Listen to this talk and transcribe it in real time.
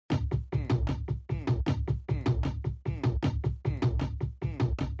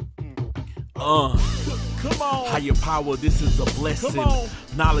Come on. Higher power, this is a blessing. Come on.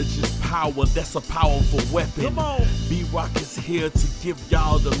 Knowledge is power, that's a powerful weapon. Come on. B-Rock is here to give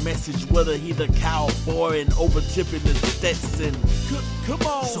y'all the message, whether he the cowboy and overtipping the Stetson. Come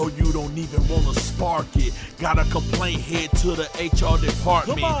on. So you don't even wanna spark it. Got a complaint, head to the HR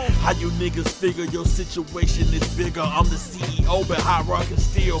department. Come on. How you niggas figure your situation is bigger? I'm the CEO, but Hot Rock can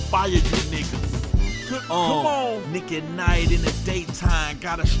still fire you niggas. Come on. Nick at night in the daytime,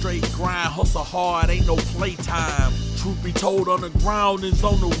 got a straight grind, hustle hard, ain't no playtime. Truth be told, on the ground is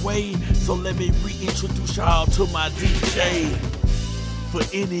on the way, so let me reintroduce y'all to my DJ. For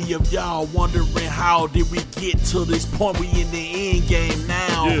any of y'all wondering how did we get to this point, we in the end game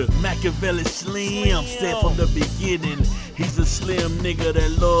now. Yeah. Machiavelli Slim said from the beginning, he's a slim nigga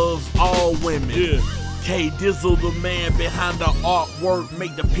that loves all women. Yeah. K Dizzle, the man behind the artwork,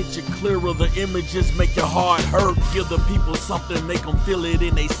 make the picture clearer, the images make your heart hurt. Give the people something, make them feel it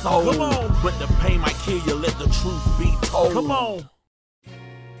in their soul. Come on. But the pain might kill you, let the truth be told. Come on.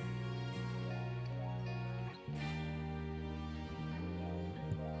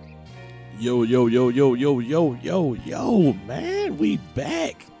 Yo, man, we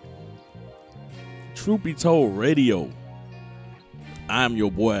back. Truth Be Told Radio. I'm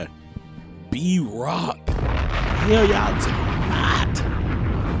your boy, B-Rock. Hell y'all talking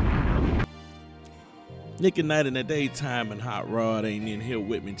about? Nick at Night in the daytime and Hot Rod ain't in here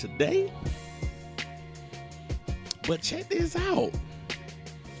with me today. But check this out.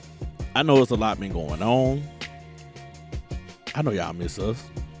 I know it's a lot been going on. I know y'all miss us.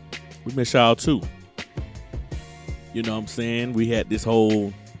 We miss y'all too. You know what I'm saying? We had this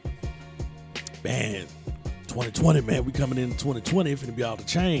whole, man, 2020, man, we coming in 2020, it's finna be all the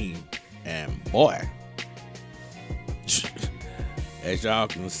chain. And boy, as y'all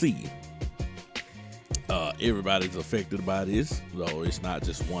can see, everybody's affected by this. So it's not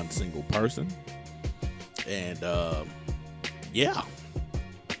just one single person. And yeah.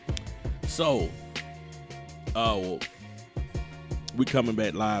 So, we coming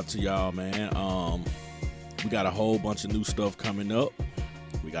back live to y'all, man. We got a whole bunch of new stuff coming up.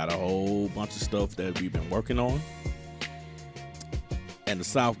 We got a whole bunch of stuff that we've been working on. And the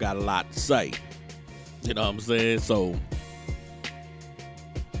South got a lot to say. You know what I'm saying? So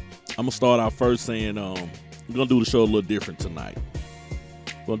I'm gonna start out first saying we're gonna do the show a little different tonight.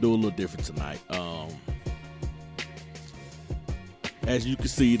 As you can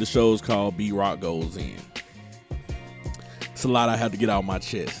see, the show is called B-Rock Goes In. It's a lot I have to get out my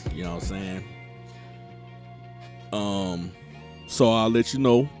chest, you know what I'm saying? So I'll let you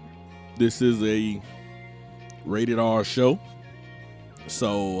know this is a rated R show.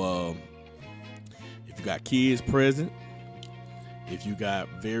 So if you got kids present, if you got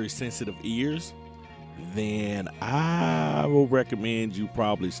very sensitive ears, then I will recommend you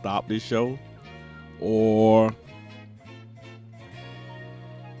probably stop this show. Or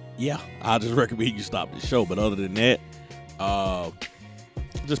yeah, I'll just recommend you stop this show. But other than that,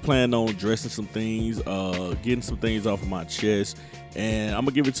 just planning on addressing some things, getting some things off of my chest, and I'm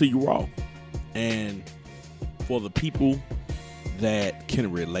gonna give it to you raw. And for the people that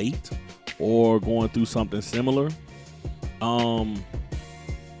can relate or going through something similar,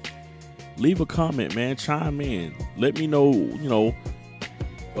 leave a comment, man. Chime in. Let me know, you know,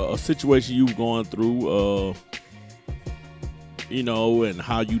 a situation you've gone through, you know, and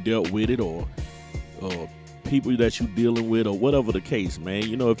how you dealt with it, or people that you dealing with, or whatever the case, man.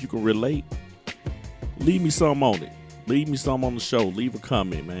 You know, if you can relate, leave me something on it. Leave me something on the show. Leave a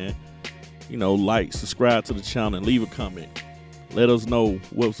comment, man. You know, like, subscribe to the channel, and leave a comment. Let us know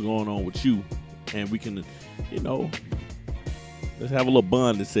what's going on with you, and we can, you know, let's have a little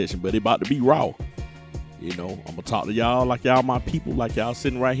bonding session. But it about to be raw. You know, I'm gonna talk to y'all like y'all my people, like y'all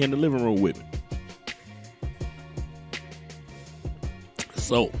sitting right here in the living room with me.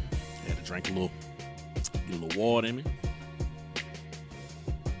 So, I had to drink a little, get a little water in me,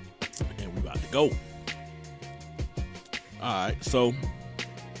 and we about to go. All right, so I'm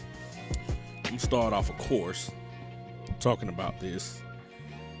gonna start off, of course, talking about this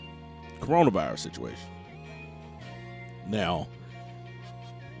coronavirus situation. Now,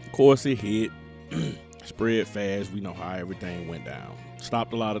 of course, it hit, spread fast. We know how everything went down.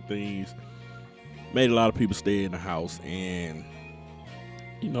 Stopped a lot of things, made a lot of people stay in the house, and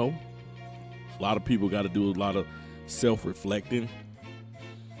you know, a lot of people got to do a lot of self-reflecting.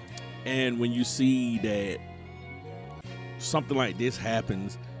 And when you see that something like this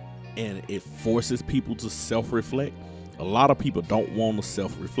happens and it forces people to self-reflect, a lot of people don't want to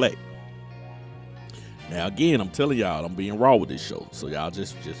self-reflect. Now, again, I'm telling y'all, I'm being raw with this show, so y'all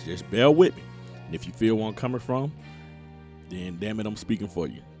just bear with me. And if you feel where I'm coming from, then damn it, I'm speaking for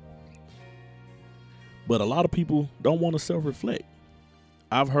you. But a lot of people don't want to self-reflect.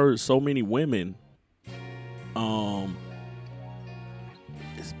 I've heard so many women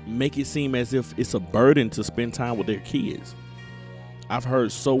make it seem as if it's a burden to spend time with their kids. I've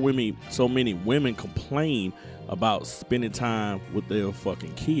heard so many women complain about spending time with their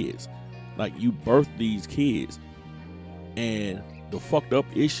fucking kids. Like, you birthed these kids. And the fucked up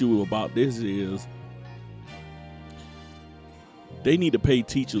issue about this is they need to pay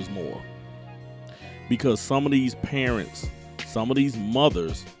teachers more. Because some of these parents, some of these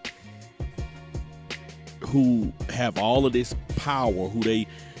mothers who have all of this power,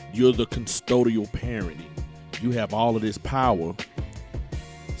 you're the custodial parenting, you have all of this power.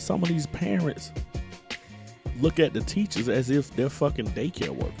 Some of these parents look at the teachers as if they're fucking daycare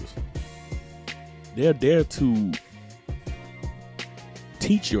workers. They're there to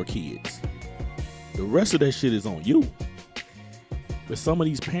teach your kids. The rest of that shit is on you. But some of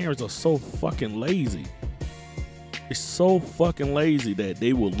these parents are so fucking lazy. It's so fucking lazy that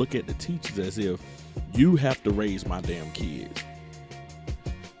they will look at the teachers as if you have to raise my damn kids.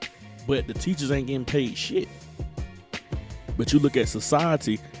 But the teachers ain't getting paid shit. But you look at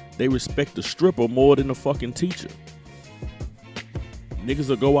society, they respect the stripper more than the fucking teacher. Niggas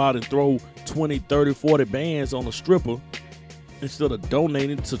will go out and throw 20, 30, 40 bands on a stripper instead of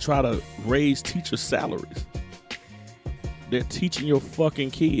donating to try to raise teacher salaries. They're teaching your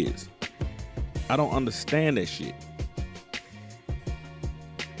fucking kids. I don't understand that shit.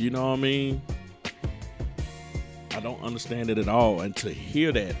 You know what I mean? I don't understand it at all. And to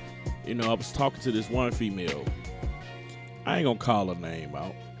hear that, I was talking to this one female. I ain't gonna call her name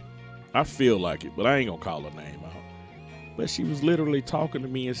out. I feel like it, but I ain't gonna call her name out. But she was literally talking to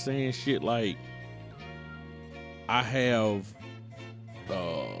me and saying shit like, I have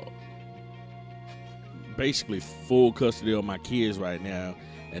basically full custody of my kids right now,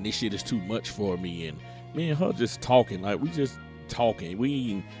 and this shit is too much for me. And me and her just talking, like, we just talking.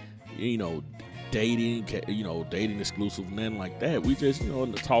 We ain't, dating, dating exclusive, nothing like that. We just,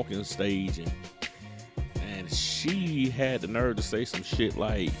 in the talking stage. And she had the nerve to say some shit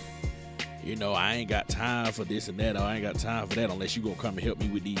like, I ain't got time for this and that, or I ain't got time for that unless you gonna come and help me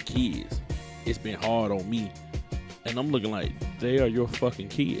with these kids. It's been hard on me. And I'm looking like, they are your fucking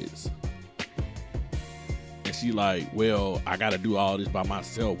kids. And she like, well, I gotta do all this by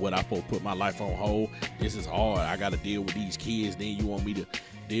myself. What, I supposed to put my life on hold? This is hard. I gotta deal with these kids. Then you want me to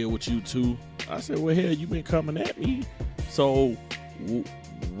deal with you too? I said, well, hell, you been coming at me. So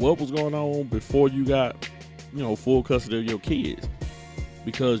what was going on before you got, full custody of your kids?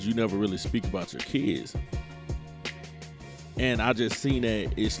 Because you never really speak about your kids. And I just seen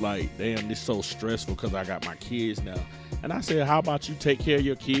that it's like, damn, this so stressful because I got my kids now. And I said, how about you take care of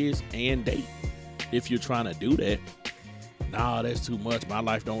your kids and date? If you're trying to do that. Nah, that's too much. My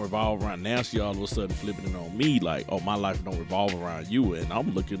life don't revolve around. Now she all of a sudden flipping it on me like, oh, my life don't revolve around you. And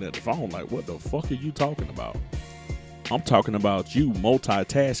I'm looking at the phone like, what the fuck are you talking about? I'm talking about you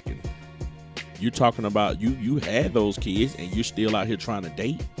multitasking. You're talking about you had those kids and you're still out here trying to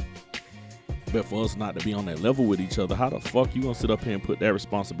date. But for us not to be on that level with each other, how the fuck you gonna sit up here and put that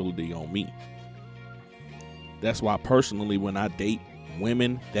responsibility on me? That's why personally, when I date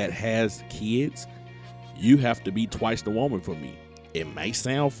women that has kids, you have to be twice the woman for me. It may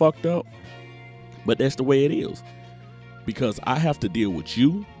sound fucked up, but that's the way it is. Because I have to deal with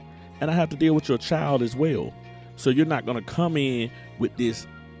you and I have to deal with your child as well. So you're not gonna come in with this,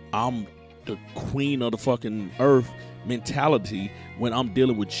 I'm the queen of the fucking earth mentality when I'm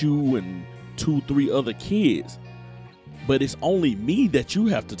dealing with you and 2-3 other kids. But it's only me that you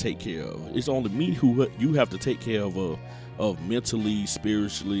have to take care of. It's only me who you have to take care of mentally,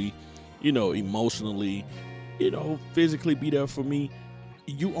 spiritually, emotionally, physically be there for me.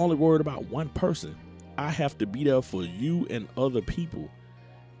 You only worried about one person. I have to be there for you and other people.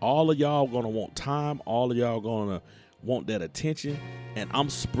 All of y'all gonna want time. All of y'all gonna want that attention. And I'm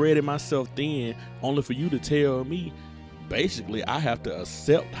spreading myself thin only for you to tell me, basically, I have to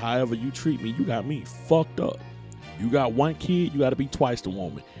accept however you treat me. You got me fucked up. You got one kid, you got to be twice the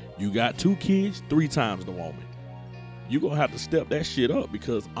woman. You got 2 kids, 3 times the woman. You're going to have to step that shit up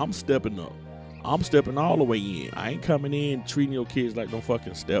because I'm stepping up. I'm stepping all the way in. I ain't coming in treating your kids like no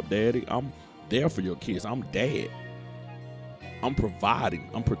fucking stepdaddy. I'm there for your kids. I'm dad. I'm providing.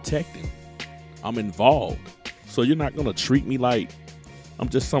 I'm protecting. I'm involved. So you're not going to treat me like I'm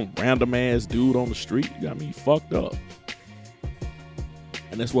just some random ass dude on the street. You got me fucked up.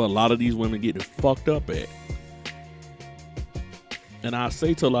 And that's where a lot of these women get fucked up at. And I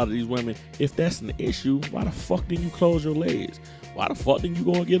say to a lot of these women, if that's an issue, why the fuck didn't you close your legs? Why the fuck didn't you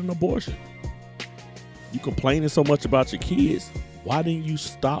go and get an abortion? You complaining so much about your kids. Why didn't you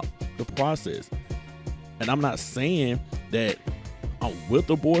stop the process? And I'm not saying that I'm with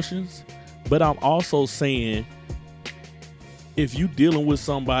abortions, but I'm also saying if you dealing with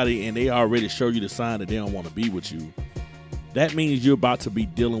somebody and they already show you the sign that they don't want to be with you, that means you're about to be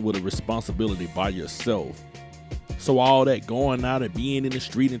dealing with a responsibility by yourself. So all that going out and being in the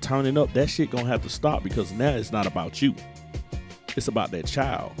street and turning up, that shit gonna have to stop, because now it's not about you. It's about that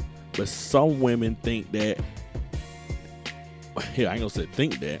child. But some women think that, I ain't gonna say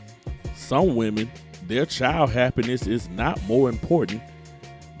think that, some women, their child happiness is not more important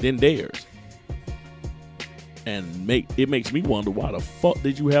than theirs. And it makes me wonder, why the fuck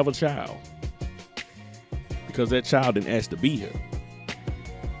did you have a child? Because that child didn't ask to be here.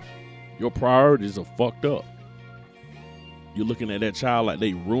 Your priorities are fucked up. You're looking at that child like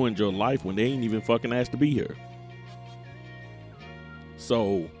they ruined your life when they ain't even fucking asked to be here.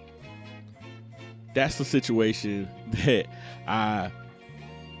 So that's the situation that I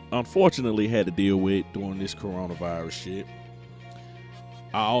unfortunately had to deal with during this coronavirus shit.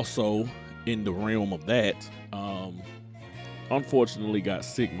 I also, in the realm of that, unfortunately got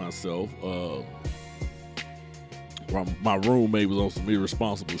sick myself. My roommate was on some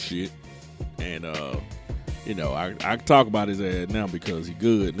irresponsible shit, and you know, I can talk about his ass now because he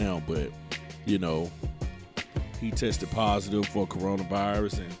good now, but you know, he tested positive for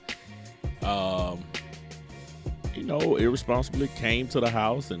coronavirus, and you know, irresponsibly came to the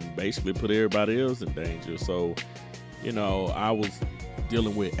house and basically put everybody else in danger. So, you know, I was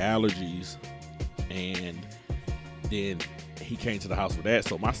dealing with allergies, and then he came to the house with that,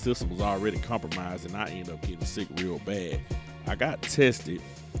 so my system was already compromised, and I ended up getting sick real bad. I got tested,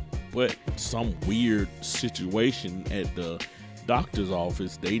 but some weird situation at the doctor's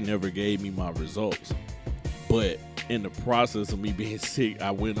office, they never gave me my results. But in the process of me being sick,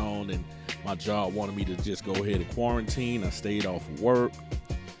 I went on, and my job wanted me to just go ahead and quarantine. I stayed off of work,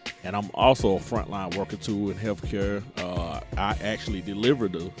 and I'm also a frontline worker too in healthcare. I actually deliver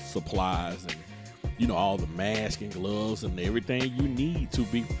the supplies and, you know, all the masks and gloves and everything you need to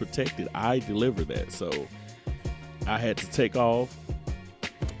be protected. I deliver that, so I had to take off.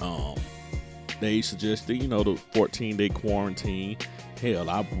 They suggested, you know, the 14-day quarantine.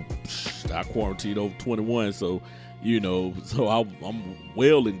 Hell, I quarantined over 21, so, you know, so I'm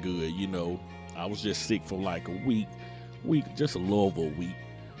well and good, you know. I was just sick for like a week, just a little over a week,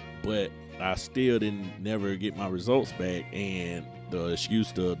 but I still didn't never get my results back, and the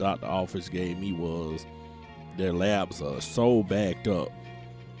excuse the doctor office gave me was their labs are so backed up,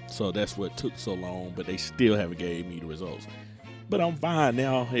 so that's what took so long, but they still haven't gave me the results. But I'm fine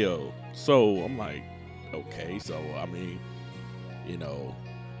now, hell. So I'm like, okay, so I mean, you know,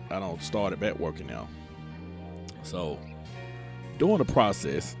 I don't start back working now. So during the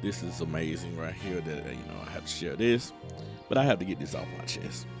process, this is amazing right here that, you know, I have to share this, but I have to get this off my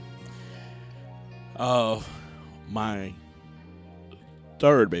chest. My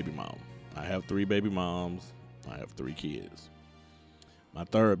third baby mom. I have 3 baby moms. I have 3 kids. My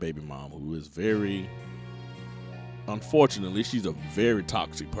third baby mom, who is unfortunately, she's a very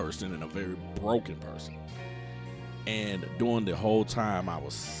toxic person and a very broken person. And during the whole time I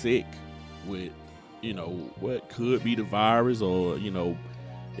was sick with, you know, what could be the virus, or, you know,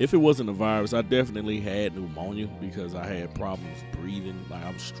 if it wasn't a virus, I definitely had pneumonia because I had problems breathing. Like,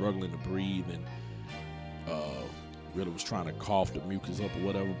 I was struggling to breathe, and really was trying to cough the mucus up or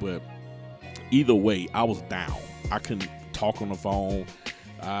whatever. But either way, I was down. I couldn't talk on the phone.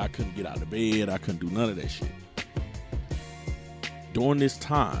 I couldn't get out of bed. I couldn't do none of that shit. During this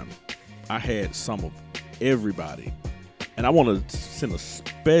time, I had some of everybody, and I want to send a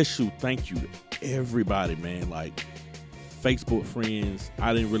special thank you to everybody, man. Like, Facebook friends.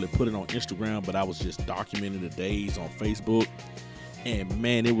 I didn't really put it on Instagram, but I was just documenting the days on Facebook. And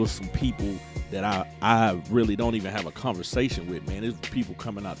man, it was some people that I really don't even have a conversation with, man. There's people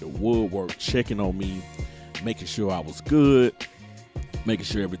coming out the woodwork, checking on me, making sure I was good, making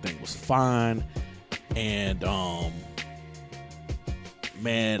sure everything was fine. And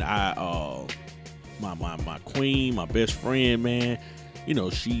man, my queen, my best friend, man, you know,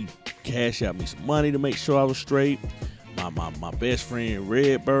 she cashed out me some money to make sure I was straight. My best friend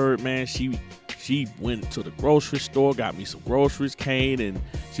Redbird, man, she went to the grocery store, got me some groceries, came, and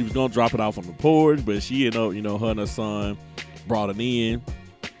she was gonna drop it off on the porch, but she ended up, you know, her and her son brought it in.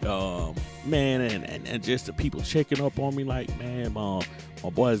 Man, and just the people checking up on me, like, man, my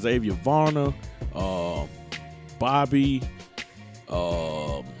boy Xavier Varner, Bobby,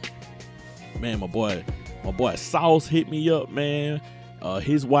 man, my boy Sauce hit me up, man.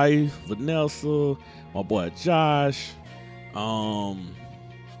 His wife Vanessa, my boy Josh, my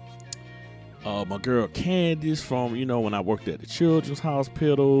girl Candice from, you know, when I worked at the Children's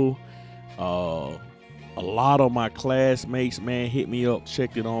Hospital, a lot of my classmates, man, hit me up,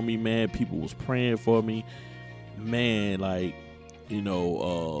 checked it on me, man. People was praying for me, man. Like, you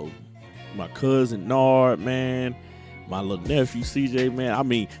know, my cousin Nard, man, my little nephew CJ, man. I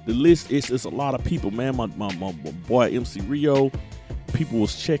mean, the list is a lot of people, man. My boy MC Rio, people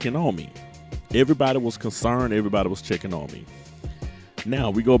was checking on me. Everybody was concerned. Everybody was checking on me. Now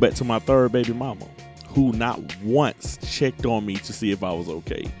we go back to my third baby mama, who not once checked on me to see if I was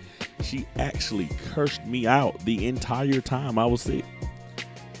okay. She actually cursed me out the entire time I was sick.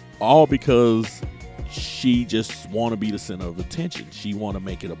 All because she just want to be the center of attention. She want to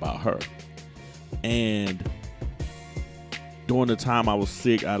make it about her. And during the time I was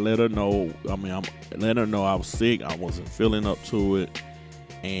sick, I let her know. I let her know I was sick. I wasn't feeling up to it.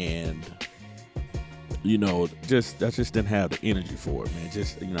 And, you know, I just didn't have the energy for it, man.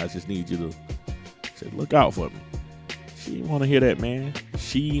 I just need you to say, look out for me. She didn't want to hear that, man.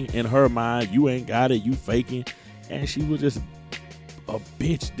 She, in her mind, you ain't got it, you faking. And she was just a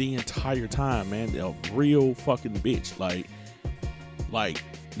bitch the entire time, man. A real fucking bitch. Like,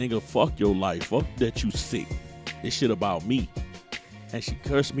 nigga, fuck your life. Fuck that you sick. This shit about me. And she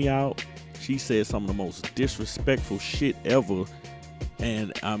cursed me out. She said some of the most disrespectful shit ever.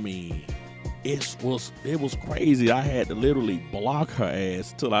 And I mean, it was crazy. I had to literally block her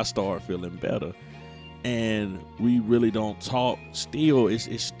ass till I started feeling better. And we really don't talk still.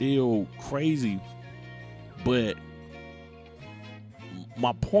 It's still crazy. But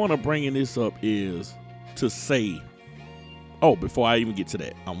my point of bringing this up is to say, before I even get to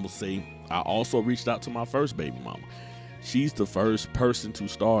that, I'm going to say I also reached out to my first baby mama. She's the first person to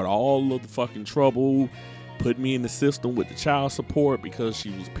start all of the fucking trouble, put me in the system with the child support because she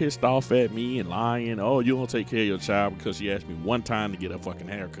was pissed off at me and lying. Oh, you don't take care of your child, because she asked me one time to get a fucking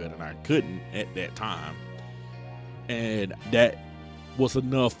haircut and I couldn't at that time. And that was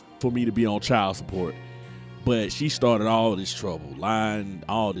enough for me to be on child support. But she started all this trouble, lying,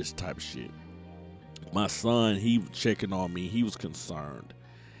 all this type of shit. My son, he was checking on me. He was concerned.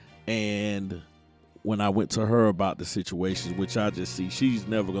 And when I went to her about the situation, which I just see, she's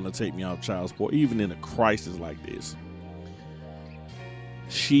never going to take me out child support, even in a crisis like this.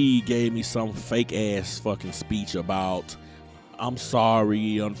 She gave me some fake ass fucking speech about, I'm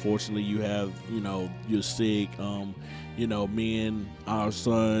sorry, unfortunately you have, you're sick. Me and our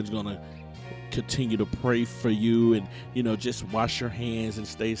son's going to continue to pray for you, and, just wash your hands and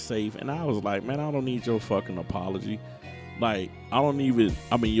stay safe. And I was like, man, I don't need your fucking apology. Like,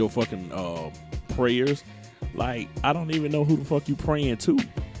 your fucking prayers. Like, I don't even know who the fuck you praying to.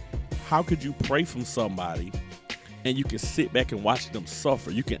 How could you pray from somebody and you can sit back and watch them suffer?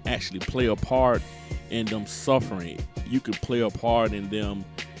 You can actually play a part in them suffering. You can play a part in them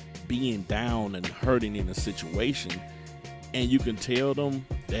being down and hurting in a situation, and you can tell them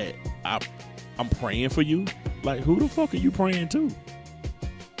that I'm praying for you. Like, who the fuck are you praying to?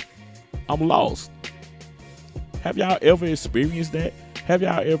 I'm lost. Have y'all ever experienced that? Have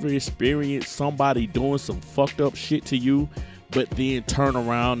y'all ever experienced somebody doing some fucked up shit to you, but then turn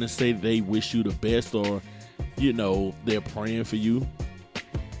around and say they wish you the best, or, they're praying for you,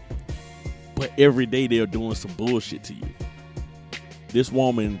 but every day they're doing some bullshit to you? This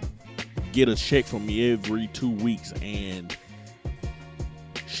woman get a check from me every 2 weeks, and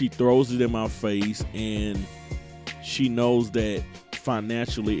she throws it in my face, and she knows that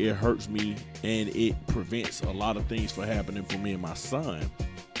financially it hurts me and it prevents a lot of things from happening for me and my son.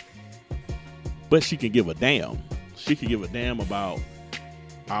 But she can give a damn. She could give a damn about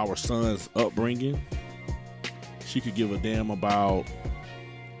our son's upbringing. She could give a damn about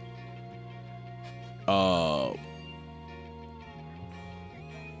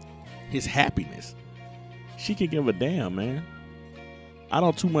his happiness. She can give a damn, man. I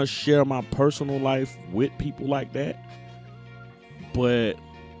don't too much share my personal life with people like that. But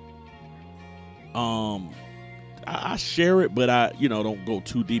I share it, but I don't go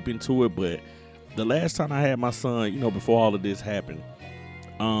too deep into it. But the last time I had my son, before all of this happened,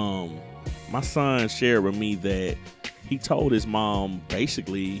 my son shared with me that he told his mom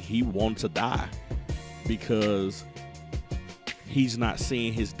basically he wanted to die because he's not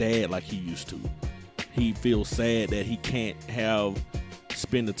seeing his dad like he used to. He feels sad that he can't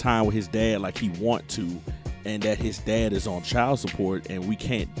spend the time with his dad like he want to, and that his dad is on child support and we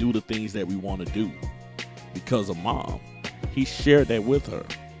can't do the things that we want to do because of mom. He shared that with her.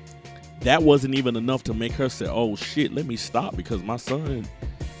 That wasn't even enough to make her say, oh shit, let me stop, because my son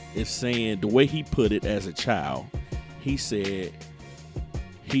is saying, the way he put it as a child, he said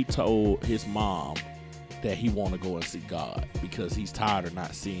he told his mom that he want to go and see God because he's tired of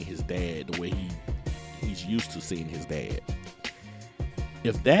not seeing his dad the way he's used to seeing his dad.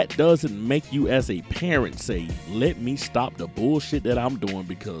 If that doesn't make you as a parent say, let me stop the bullshit that I'm doing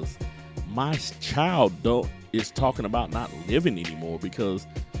because my child is talking about not living anymore because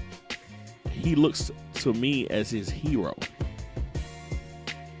he looks to me as his hero.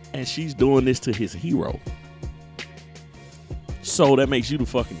 And she's doing this to his hero. So that makes you the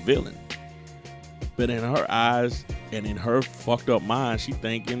fucking villain. But in her eyes and in her fucked up mind, she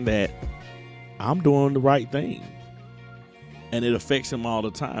thinking that I'm doing the right thing. And it affects him all the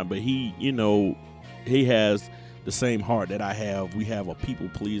time. But he, he has the same heart that I have. We have a people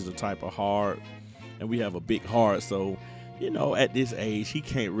pleaser type of heart. And we have a big heart. So, at this age, he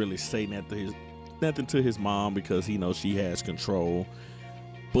can't really say nothing to his mom because he knows she has control.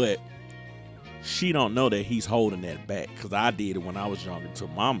 But she don't know that he's holding that back. Because I did it when I was younger to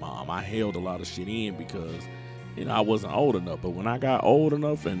my mom. I held a lot of shit in because, I wasn't old enough. But when I got old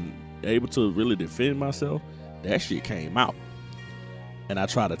enough and able to really defend myself, that shit came out. And I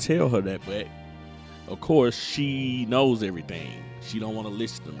try to tell her that, but of course she knows everything. She don't want to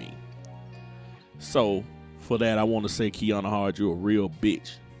listen to me. So for that, I want to say, Kiana Hard, you're a real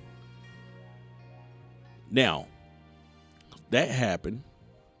bitch. Now, that happened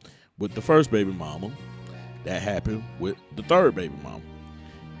with the first baby mama. That happened with the third baby mama.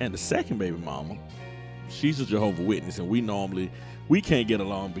 And the second baby mama, she's a Jehovah's Witness, and we can't get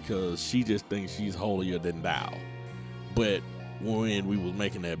along because she just thinks she's holier than thou. But when we was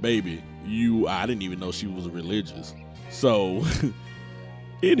making that baby, I didn't even know she was religious. So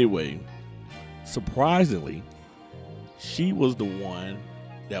anyway, surprisingly, she was the one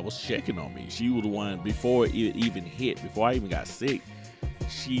that was checking on me. She was the one before it even hit, before I even got sick.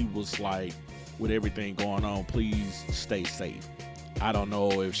 She was like, with everything going on, please stay safe. I don't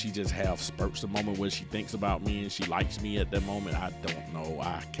know if she just have spurts, a moment where she thinks about me and she likes me at that moment. I don't know.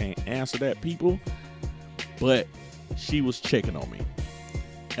 I can't answer that, people. But she was checking on me.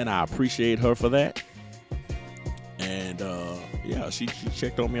 And I appreciate her for that. And she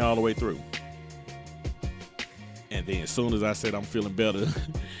checked on me all the way through. And then as soon as I said I'm feeling better,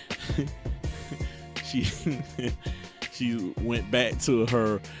 she went back to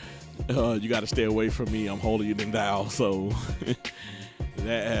her, you got to stay away from me, I'm holier than thou. So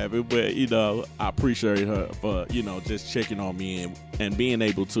that happened. But, I appreciate her for, just checking on me and being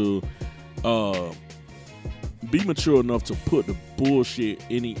able to be mature enough to put the bullshit,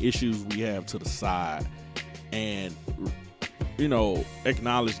 any issues we have to the side and,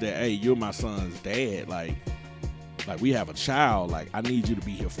 acknowledge that, hey, you're my son's dad. Like we have a child. Like, I need you to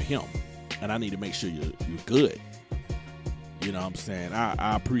be here for him. And I need to make sure you're good. You know what I'm saying?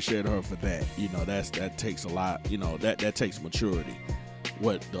 I appreciate her for that. That takes a lot. That takes maturity.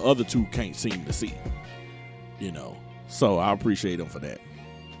 What the other two can't seem to see. So I appreciate them for that.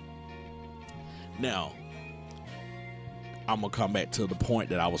 Now, I'm going to come back to the point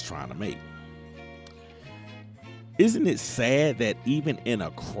that I was trying to make. Isn't it sad that even in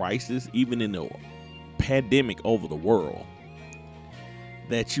a crisis, even in a pandemic over the world,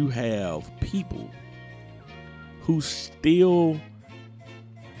 that you have people who still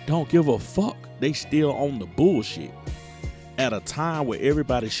don't give a fuck? They still on the bullshit. At a time where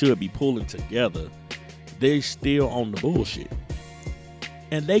everybody should be pulling together, they still on the bullshit.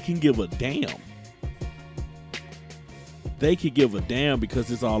 And they can give a damn. They could give a damn because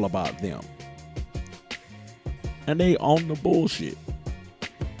it's all about them. And they on the bullshit.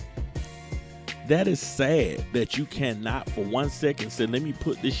 That is sad that you cannot for 1 second say, let me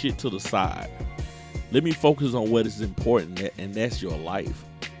put this shit to the side. Let me focus on what is important, and that's your life.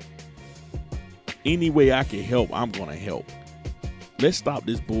 Any way I can help, I'm going to help. Let's stop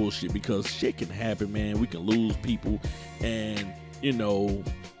this bullshit because shit can happen, man. We can lose people. And,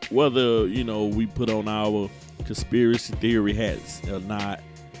 whether, we put on our conspiracy theory hats or not,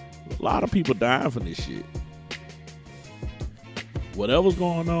 a lot of people dying from this shit. Whatever's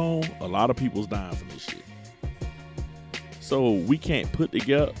going on, a lot of people's dying from this shit. So we can't put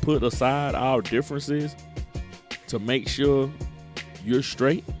aside our differences to make sure you're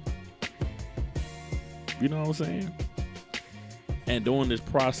straight. You know what I'm saying? And during this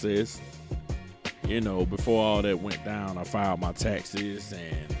process, before all that went down, I filed my taxes,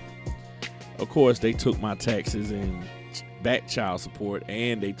 and of course they took my taxes and back child support,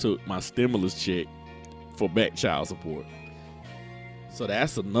 and they took my stimulus check for back child support. So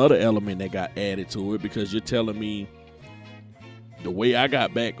that's another element that got added to it, because you're telling me the way I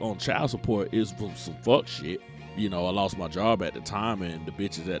got back on child support is from some fuck shit. I lost my job at the time, and the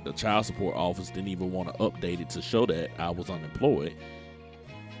bitches at the child support office didn't even want to update it to show that I was unemployed.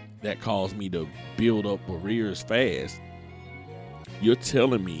 That caused me to build up arrears fast. You're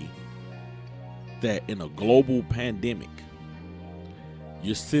telling me that in a global pandemic,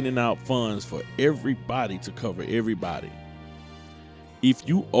 You're sending out funds for everybody to cover everybody. If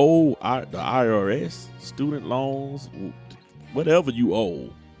you owe the IRS, student loans, whatever you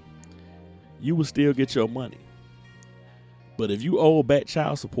owe, you will still get your money. But if you owe back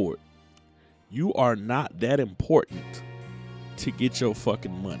child support, you are not that important to get your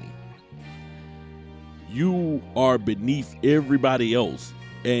fucking money. You are beneath everybody else,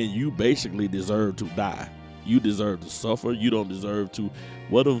 and you basically deserve to die. You deserve to suffer. You don't deserve to.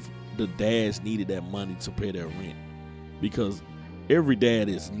 What if the dads needed that money to pay their rent? Because every dad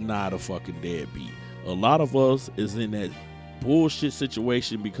is not a fucking deadbeat. A lot of us is in that bullshit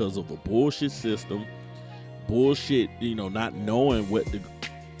situation because of a bullshit system. Bullshit, not knowing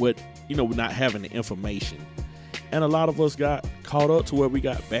not having the information. And a lot of us got caught up to where we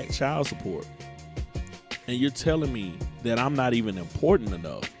got back child support. And you're telling me that I'm not even important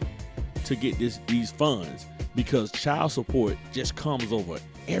enough to get these funds because child support just comes over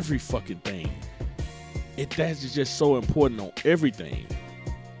every fucking thing. That's just so important on everything.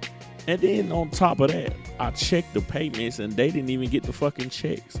 And then on top of that, I checked the payments and they didn't even get the fucking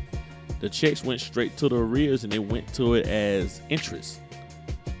checks. The checks went straight to the arrears and they went to it as interest.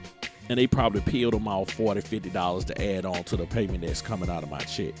 And they probably peeled them off $40, $50 to add on to the payment that's coming out of my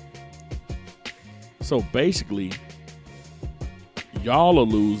check. So basically, y'all are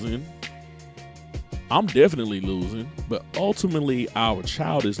losing. I'm definitely losing. But ultimately, our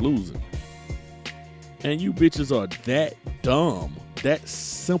child is losing. And you bitches are that dumb, that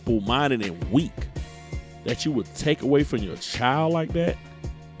simple-minded and weak that you would take away from your child like that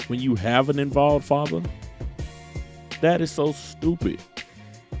when you have an involved father. That is so stupid.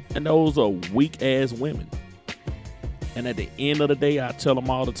 And those are weak-ass women. And at the end of the day, I tell them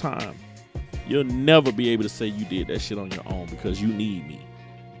all the time, you'll never be able to say you did that shit on your own because you need me.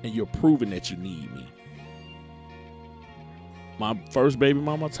 And you're proving that you need me. My first baby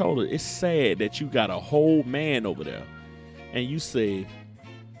mama told her, it's sad that you got a whole man over there. And you say,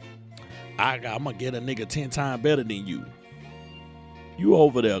 I'm going to get a nigga 10 times better than you. You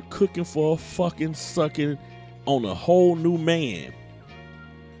over there cooking for a fucking sucking on a whole new man.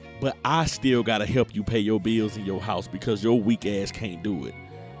 But I still got to help you pay your bills in your house because your weak ass can't do it.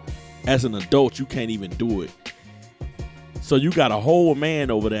 As an adult, you can't even do it. So you got a whole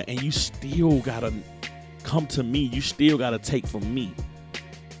man over there and you still got to come to me. You still got to take from me.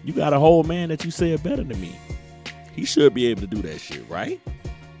 You got a whole man that you said better than me. He should be able to do that shit, right?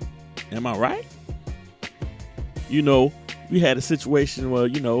 Am I right? We had a situation where,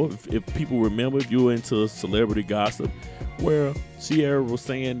 if people remember, if you were into celebrity gossip, where Ciara was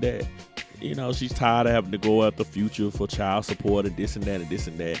saying that, she's tired of having to go out the Future for child support and this and that and this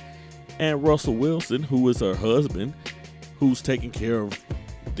and that. And Russell Wilson, who is her husband, who's taking care of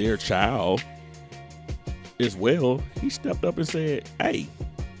their child as well, he stepped up and said, hey,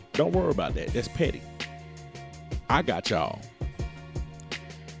 don't worry about that. That's petty. I got y'all.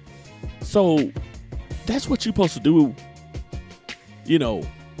 So that's what you're supposed to do.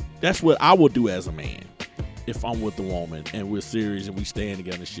 That's what I would do as a man. If I'm with a woman and we're serious and we stand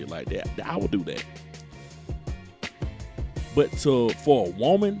together and shit like that, I would do that. But for a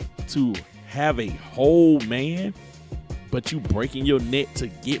woman to have a whole man, but you breaking your neck to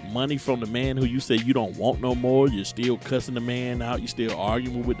get money from the man who you say you don't want no more, you're still cussing the man out, you're still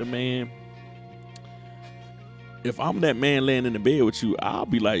arguing with the man. If I'm that man laying in the bed with you, I'll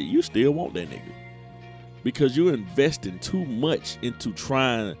be like, you still want that nigga. Because you're investing too much into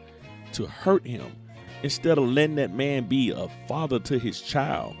trying to hurt him instead of letting that man be a father to his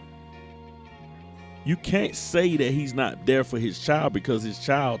child. You can't say that he's not there for his child because his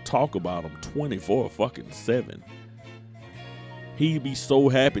child talk about him 24/7. He'd be so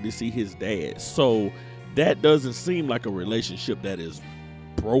happy to see his dad. So that doesn't seem like a relationship that is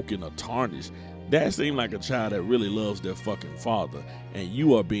broken or tarnished. That seems like a child that really loves their fucking father, and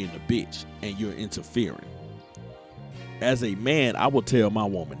you are being a bitch and you're interfering. As a man, I will tell my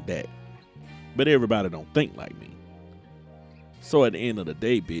woman that. But everybody don't think like me. So at the end of the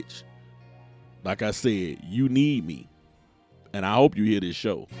day, bitch, like I said, you need me. And I hope you hear this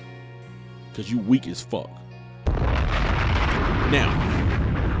show. Because you weak as fuck. Now,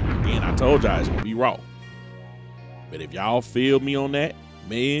 again, I told y'all it's going to be raw. But if y'all feel me on that,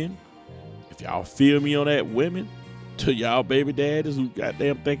 men, if y'all feel me on that, women, to y'all baby daddies who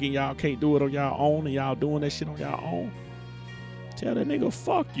goddamn thinking y'all can't do it on y'all own and y'all doing that shit on y'all own, tell that nigga,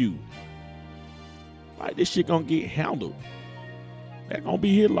 fuck you. Like, this shit gonna get handled. That gonna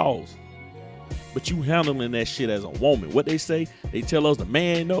be his loss. But you handling that shit as a woman. What they say, they tell us to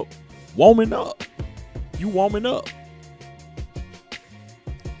man up, woman up. You woman up.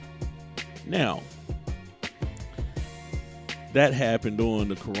 Now, that happened during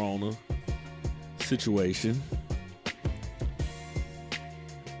the corona situation.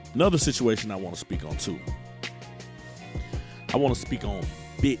 Another situation I want to speak on too. I want to speak on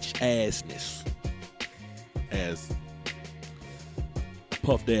bitch assness, as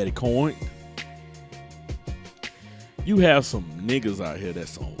Puff Daddy coined. You have some niggas out here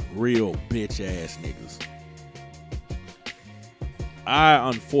that's some real bitch ass niggas. I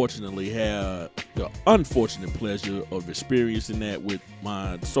unfortunately had the unfortunate pleasure of experiencing that with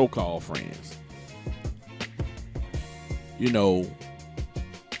my so-called friends. You know,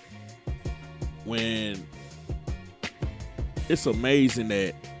 when it's amazing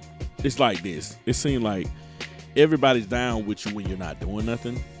that it's like this. It seems like everybody's down with you when you're not doing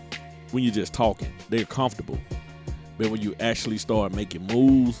nothing. When you're just talking, they're comfortable. But when you actually start making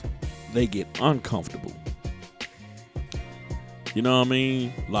moves, they get uncomfortable. You know what I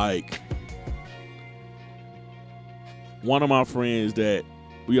mean? Like, one of my friends that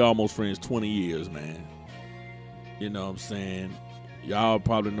we almost friends 20 years, man. You know what I'm saying? Y'all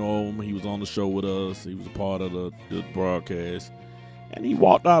probably know him. He was on the show with us. He was a part of the broadcast. And he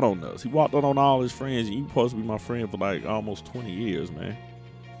walked out on us. He walked out on all his friends. And he was supposed to be my friend for like almost 20 years, man.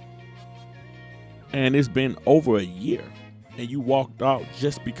 And it's been over a year. And you walked out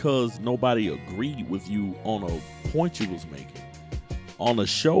just because nobody agreed with you on a point you was making. On a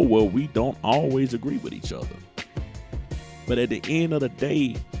show where we don't always agree with each other. But at the end of the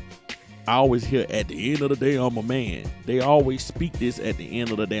day, I always hear, at the end of the day, I'm a man. They always speak this, at the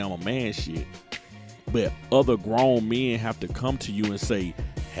end of the day, I'm a man shit. But other grown men have to come to you and say,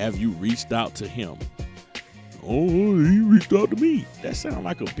 have you reached out to him? Oh, he reached out to me. That sounds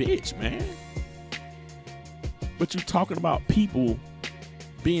like a bitch, man. But you talking about people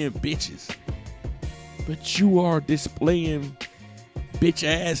being bitches. But you are displaying bitch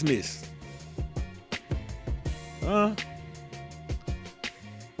assness.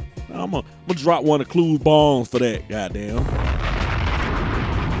 I'm gonna drop one of Clue's bombs for that, goddamn.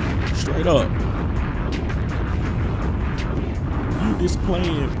 Straight up. You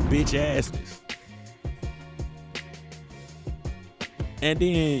displaying bitch assness. And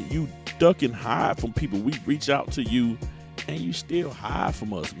then you duck and hide from people. We reach out to you and you still hide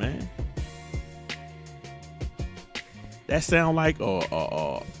from us, man. That sound like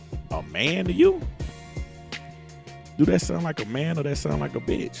a man to you? Do that sound like a man or that sound like a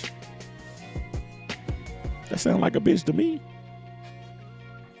bitch? That sound like a bitch to me.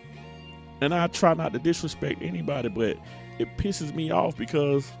 And I try not to disrespect anybody, but it pisses me off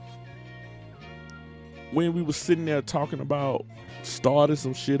because when we was sitting there talking about starting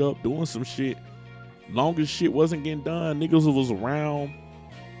some shit up, doing some shit, long as shit wasn't getting done, niggas was around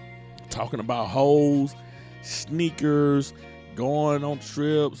talking about hoes, sneakers, going on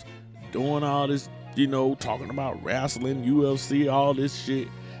trips, doing all this, you know, talking about wrestling, UFC, all this shit.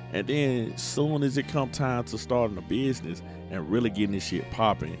 And then soon as it come time to starting a business and really getting this shit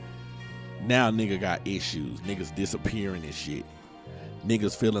popping, now nigga got issues. Niggas disappearing and shit.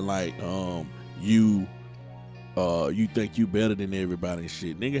 Niggas feeling like you think you better than everybody and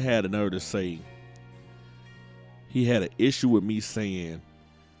shit. Nigga had the nerve to say he had an issue with me saying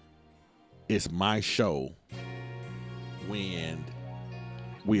it's my show when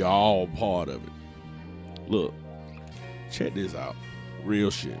we all part of it. Look, check this out.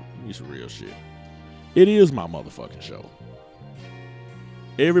 Real shit. Give me some real shit. It is my motherfucking show.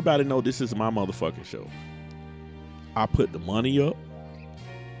 Everybody know this is my motherfucking show. I put the money up.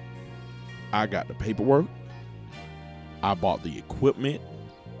 I got the paperwork. I bought the equipment.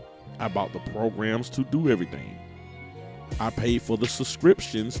 I bought the programs to do everything. I paid for the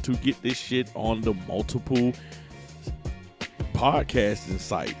subscriptions to get this shit on the multiple podcasting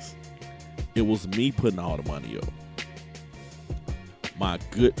sites. It was me putting all the money up. My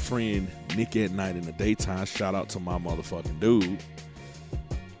good friend Nick at Night in the Daytime, shout out to my motherfucking dude.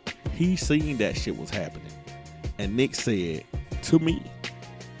 He seen that shit was happening. And Nick said to me,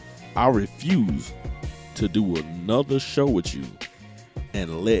 I refuse to do another show with you and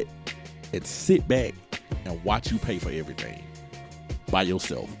sit back and watch you pay for everything by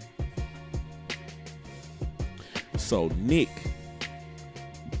yourself. So Nick,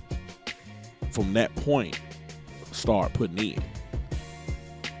 from that point, started putting in.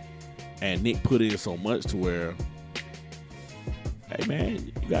 And Nick put in so much to where, hey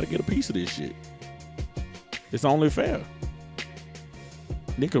man, you gotta get a piece of this shit. It's only fair.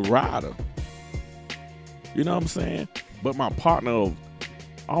 Nick a rider. You know what I'm saying? But my partner of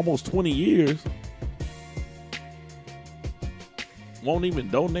almost 20 years won't even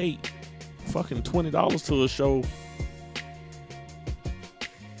donate fucking $20 to a show.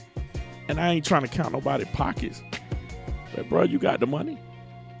 And I ain't trying to count nobody's pockets. But bro, you got the money.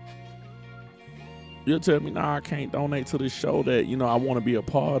 You'll tell me, nah, I can't donate to this show that, you know, I want to be a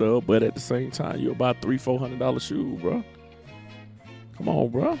part of, but at the same time, you're about $300-$400 shoe, bro. Come on,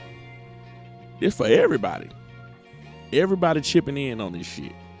 bro. This for everybody. Everybody chipping in on this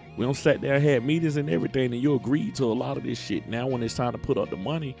shit. We don't sat there and had meetings and everything, and you agreed to a lot of this shit. Now when it's time to put up the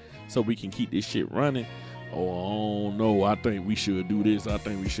money so we can keep this shit running, oh no, I think we should do this, I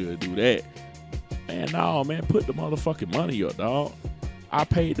think we should do that. Man, no, man, put the motherfucking money up, dog. I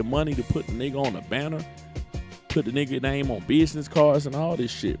paid the money to put the nigga on the banner, put the nigga name on business cards and all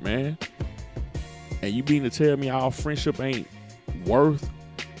this shit, man. And you mean to tell me our friendship ain't worth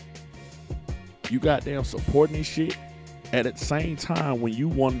you goddamn supporting this shit? At the same time, when you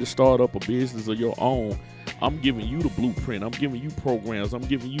wanted to start up a business of your own, I'm giving you the blueprint. I'm giving you programs. I'm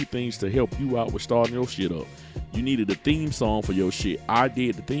giving you things to help you out with starting your shit up. You needed a theme song for your shit. I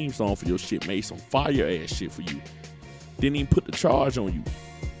did the theme song for your shit, made some fire ass shit for you. Didn't even put the charge on you.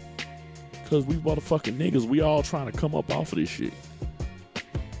 Cause we motherfucking niggas, we all trying to come up off of this shit.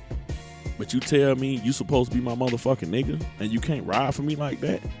 But you tell me you supposed to be my motherfucking nigga and you can't ride for me like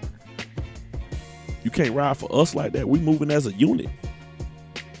that? You can't ride for us like that? We moving as a unit.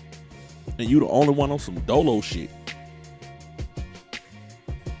 And you the only one on some dolo shit.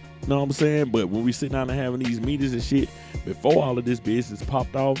 Know what I'm saying? But when we sit down and having these meetings and shit, before all of this business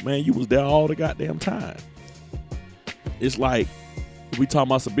popped off, man, you was there all the goddamn time. It's like, if we talk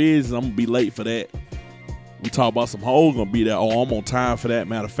about some business, I'm gonna be late for that. We talk about some hoes, gonna be there. Oh, I'm on time for that.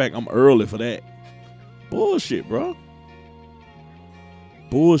 Matter of fact, I'm early for that. Bullshit, bro.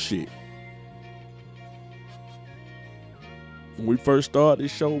 Bullshit. When we first started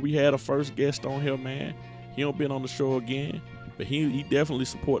this show, we had a first guest on here, man. He don't been on the show again, but he definitely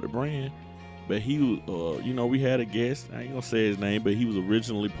support the brand. But he, you know, we had a guest. I ain't gonna say his name, but he was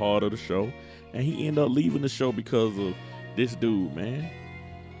originally part of the show, and he ended up leaving the show because of this dude, man.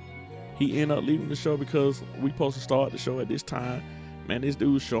 He ended up leaving the show because we supposed to start the show at this time. Man, this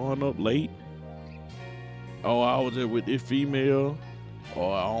dude showing up late. Oh, I was just with this female.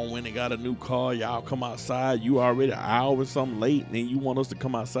 Or I went and got a new car. Y'all come outside. You already an hour or something late, and then you want us to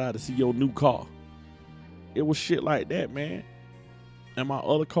come outside to see your new car. It was shit like that, man. And my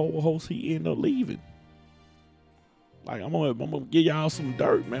other co-host, he ended up leaving. Like, I'm gonna give y'all some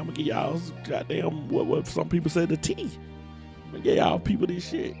dirt, man. I'm gonna give y'all some goddamn, what some people say, the tea. I'm gonna give y'all people this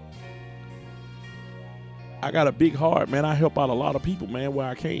shit. I got a big heart, man. I help out a lot of people, man, where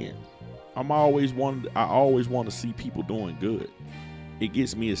I can. I always want to see people doing good. It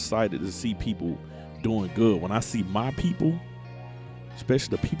gets me excited to see people doing good. When I see my people,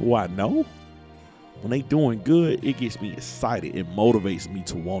 especially the people I know, when they doing good, it gets me excited. It motivates me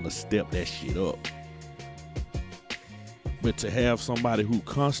to want to step that shit up. But to have somebody who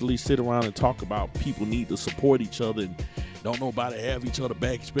constantly sit around and talk about people need to support each other and don't nobody have each other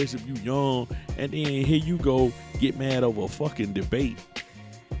back, especially if you young, and then here you go get mad over a fucking debate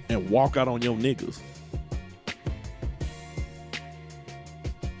and walk out on your niggas.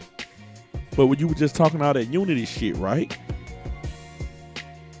 But when you were just talking all that unity shit, right?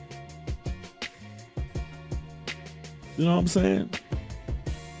 You know what I'm saying?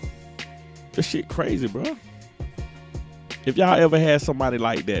 This shit crazy, bro. If y'all ever had somebody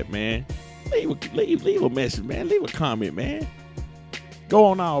like that, man, leave a message, man. Leave a comment, man. Go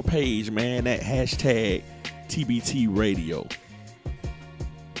on our page, man, at hashtag TBT Radio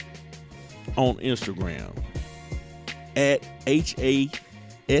on Instagram at HASH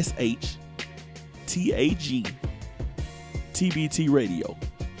TAG TBT Radio.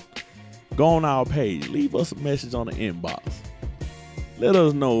 Go on our page. Leave us a message on the inbox. Let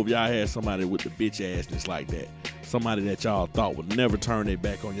us know if y'all had somebody with the bitch assness like that. Somebody that y'all thought would never turn their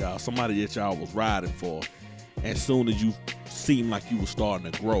back on y'all. Somebody that y'all was riding for. And soon as you seemed like you were starting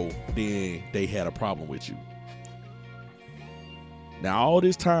to grow, then they had a problem with you. Now all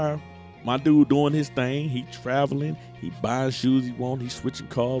this time, my dude doing his thing. He traveling. He buying shoes he want. He switching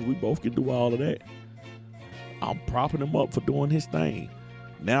cars. We both can do all of that. I'm propping him up for doing his thing.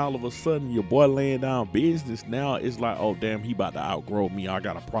 Now all of a sudden your boy laying down business. Now it's like, oh damn, he about to outgrow me. I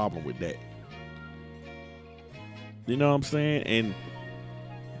got a problem with that. You know what I'm saying? And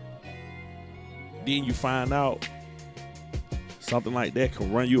then you find out something like that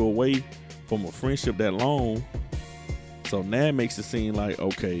can run you away from a friendship that long. So now it makes it seem like,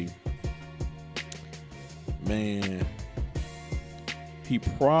 okay, man, he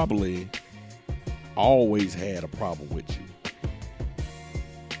probably always had a problem with you.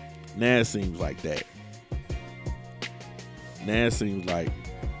 Now it seems like that. Now it seems like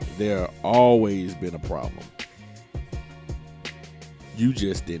there always been a problem. You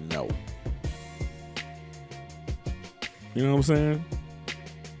just didn't know. You know what I'm saying?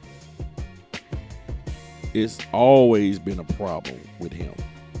 It's always been a problem with him.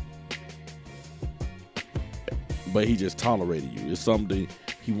 But he just tolerated you. It's something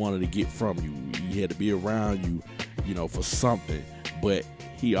he wanted to get from you. He had to be around you, you know, for something. But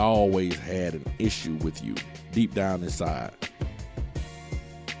he always had an issue with you deep down inside.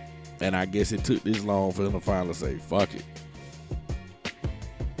 And I guess it took this long for him to finally say, fuck it.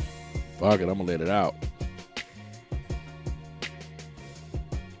 Fuck it, I'm gonna let it out.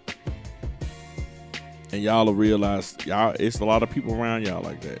 And y'all will realize, y'all, it's a lot of people around y'all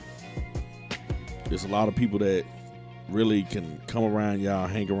like that. There's a lot of people that really can come around y'all,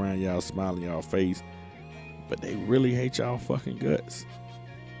 hang around y'all, smile in y'all face, but they really hate y'all fucking guts.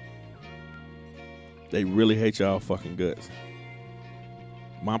 They really hate y'all fucking guts.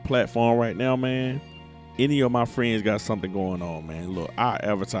 My platform right now, man, any of my friends got something going on, man. Look, I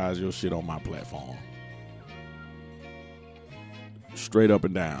advertise your shit on my platform. Straight up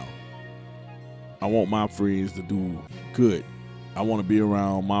and down. I want my friends to do good. I want to be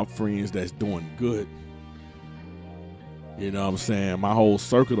around my friends that's doing good. You know what I'm saying? My whole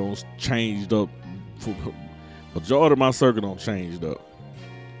circle don't changed up. Majority of my circle don't changed up.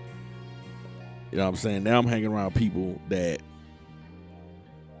 You know what I'm saying? Now I'm hanging around people that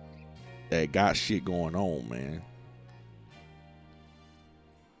got shit going on, man.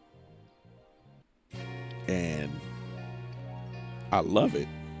 And I love it.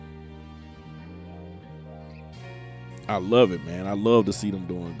 I love it, man. I love to see them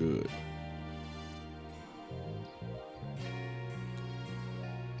doing good.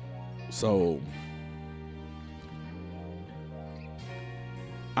 So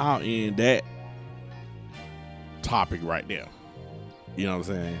I'll end that topic right there. You know what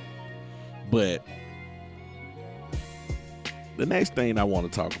I'm saying? But the next thing I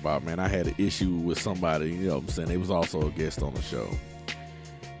want to talk about, man, I had an issue with somebody, you know what I'm saying? They was also a guest on the show.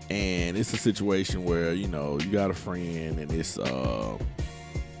 And it's a situation where, you know, you got a friend and it's,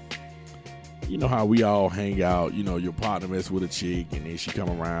 you know how we all hang out, you know, your partner mess with a chick and then she come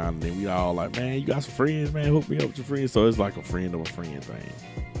around and then we all like, man, you got some friends, man, hook me up with your friends. So it's like a friend of a friend thing.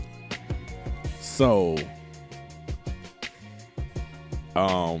 So,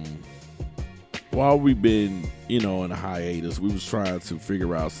 while we've been, you know, in a hiatus, we was trying to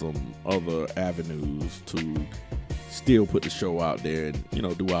figure out some other avenues to still put the show out there and, you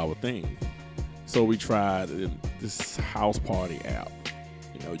know, do our thing. So we tried this house party app.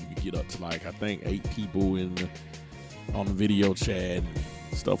 You know, you could get up to like, I think 8 people on the video chat and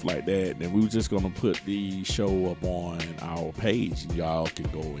stuff like that. And we were just going to put the show up on our page and y'all can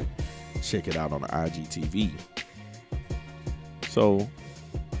go and check it out on the IGTV. So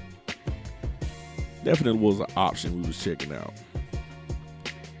definitely was an option we was checking out.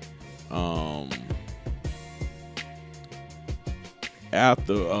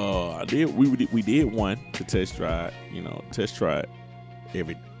 After we did one to test drive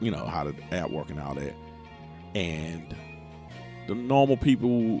every, you know, how the app working all that, and the normal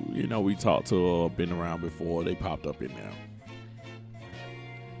people, you know, we talked to, been around before, they popped up in there.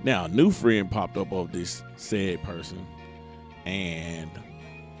 Now a new friend popped up of this said person, and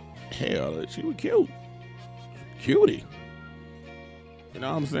hell, she was cutie. You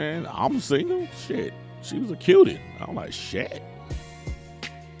know what I'm saying? I'm single. Shit, she was a cutie. I'm like, shit.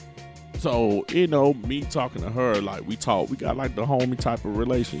 So, you know, me talking to her, like we got like the homie type of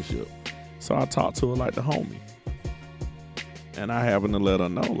relationship. So I talked to her like the homie. And I happen to let her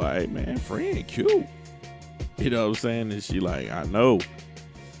know, like, hey man, friend cute. You know what I'm saying? And she like, I know.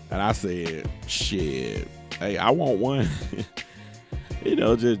 And I said, shit, hey, I want one. You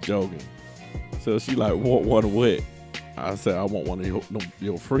know, just joking. So she like, want one of what? I said, I want one of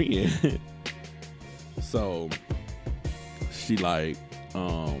your friend. So she like,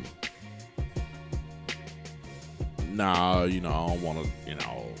 nah, you know, I don't want to, you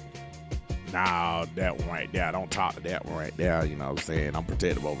know, nah, that one right there. I don't talk to that one right there. You know what I'm saying? I'm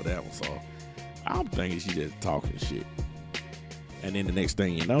protective over that one. So I'm thinking she just talking shit. And then the next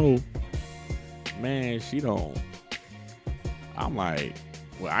thing you know, man, she don't. I'm like,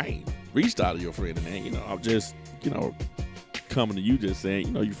 well, I ain't reached out to your friend and then, you know, I'm just, you know, coming to you just saying,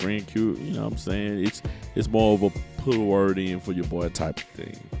 you know, your friend cute, you know what I'm saying? It's more of a put a word in for your boy type of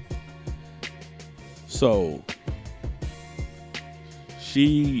thing. So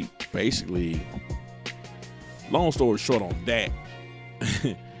she basically, long story short on that,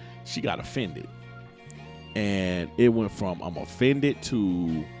 she got offended. And it went from I'm offended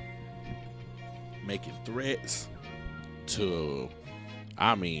to making threats to,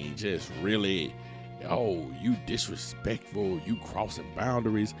 I mean, just really, oh, you disrespectful, you crossing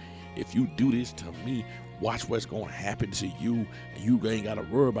boundaries. If you do this to me, watch what's going to happen to you, and you ain't got to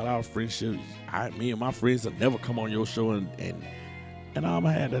worry about our friendship. Me and my friends will never come on your show, and I'm going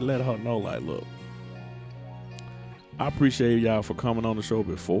to have to let her know, like, look, I appreciate y'all for coming on the show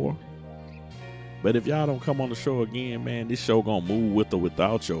before, but if y'all don't come on the show again, man, this show going to move with or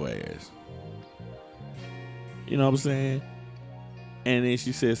without your ass. You know what I'm saying? And then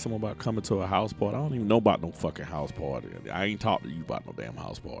she said something about coming to a house party. I don't even know about no fucking house party. I ain't talked to you about no damn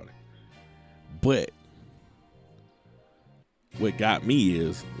house party. But what got me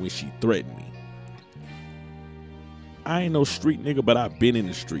is when she threatened me. I ain't no street nigga, but I've been in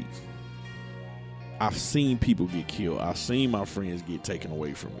the streets. I've seen people get killed. I've seen my friends get taken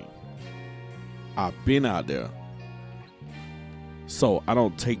away from me. I've been out there. So I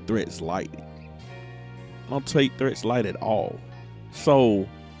don't take threats lightly. I don't take threats light at all. So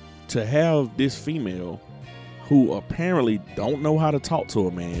to have this female who apparently don't know how to talk to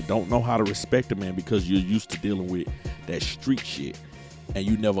a man, don't know how to respect a man because you're used to dealing with that street shit and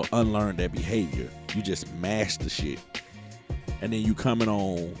you never unlearned that behavior. You just mash the shit. And then you coming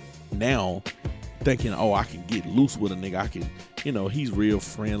on now thinking, oh, I can get loose with a nigga. I can, you know, he's real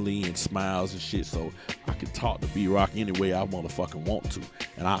friendly and smiles and shit, so I can talk to B-Rock any way I motherfucking want to.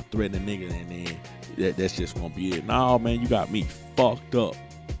 And I'll threaten a nigga and then that's just gonna be it. Nah, man, you got me fucked up.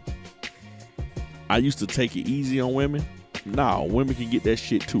 I used to take it easy on women. Nah, women can get that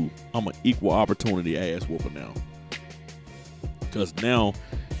shit too. I'm an equal opportunity ass whooper now. Cause now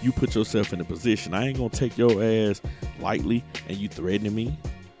you put yourself in a position. I ain't gonna take your ass lightly and you threatening me.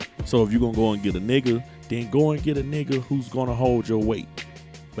 So if you're gonna go and get a nigga, then go and get a nigga who's gonna hold your weight.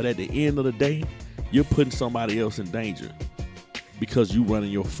 But at the end of the day, you're putting somebody else in danger because you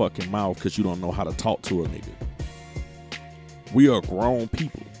running your fucking mouth because you don't know how to talk to a nigga. We are grown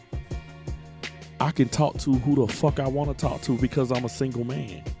people. I can talk to who the fuck I want to talk to because I'm a single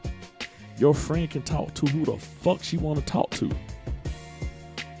man. Your friend can talk to who the fuck she want to talk to.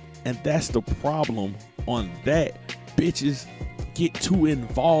 And that's the problem on that. Bitches get too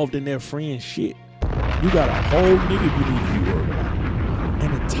involved in their friend's shit. You got a whole nigga you need to be worried about.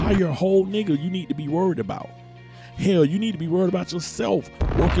 An entire whole nigga you need to be worried about. Hell, you need to be worried about yourself,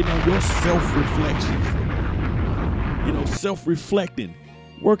 working on your self-reflections. You know, self-reflecting,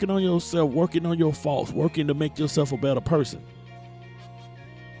 working on yourself, working on your faults, working to make yourself a better person.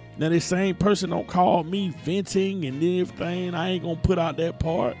 Now, this same person don't call me venting and everything. I ain't gonna put out that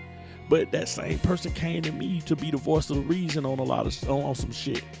part. But that same person came to me to be the voice of the reason on on some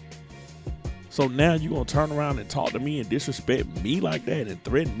shit. So now you gonna turn around and talk to me and disrespect me like that and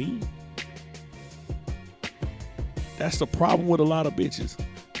threaten me? That's the problem with a lot of bitches.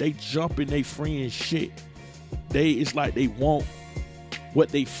 They jump in they friend's shit. It's like they want what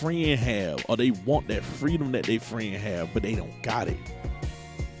they friend have, or they want that freedom that they friend have, but they don't got it.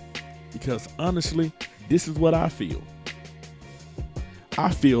 Because honestly, this is what I feel. I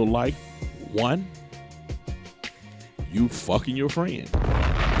feel like, one, you fucking your friend.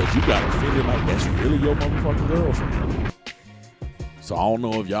 Because you got offended like that's really your motherfucking girlfriend. So I don't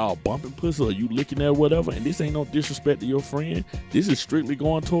know if y'all bumping pussy or you licking at whatever, and this ain't no disrespect to your friend. This is strictly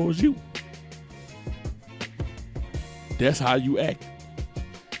going towards you. That's how you act.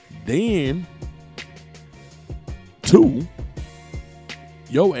 Then, two,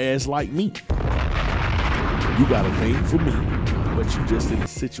 your ass like me. You got a name for me, but you just in a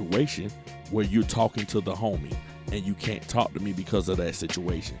situation where you're talking to the homie and you can't talk to me because of that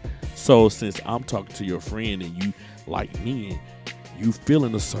situation. So since I'm talking to your friend and you like me and you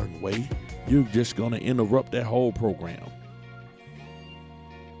feeling a certain way, you're just gonna interrupt that whole program.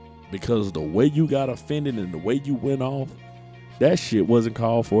 Because the way you got offended and the way you went off, that shit wasn't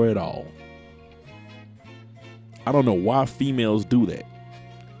called for at all. I don't know why females do that.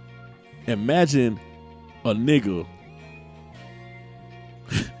 Imagine a nigga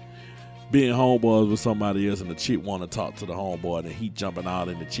being homeboys with somebody else and the chick want to talk to the homeboy and he jumping out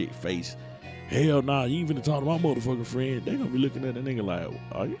in the chick face. Hell nah, you ain't finna talk to my motherfucking friend. They gonna be looking at the nigga like,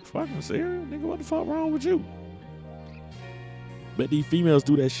 are you fucking serious? Nigga, what the fuck wrong with you? But these females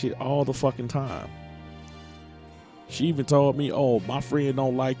do that shit all the fucking time. She even told me, oh, my friend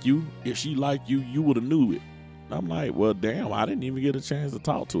don't like you. If she liked you, you would have knew it. And I'm like, well, damn, I didn't even get a chance to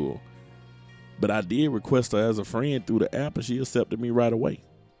talk to her. But I did request her as a friend through the app and she accepted me right away.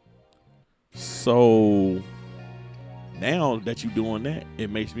 So now that you doing that, it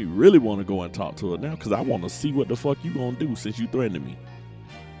makes me really want to go and talk to her now because I want to see what the fuck you gonna do since you threatened me.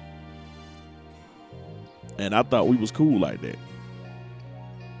 And I thought we was cool like that.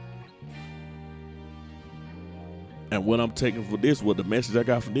 And what I'm taking for this, what the message I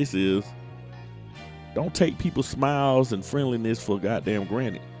got from this is, don't take people's smiles and friendliness for goddamn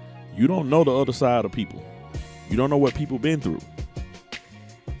granted. You don't know the other side of people. You don't know what people been through.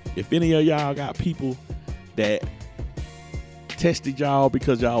 If any of y'all got people that tested y'all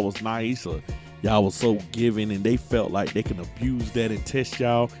because y'all was nice or y'all was so giving and they felt like they can abuse that and test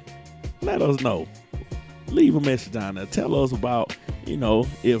y'all, let us know. Leave a message down there. Tell us about,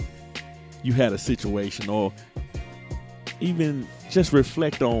 if you had a situation, or even just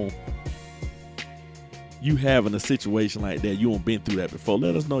reflect on you having a situation like that. You ain't been through that before.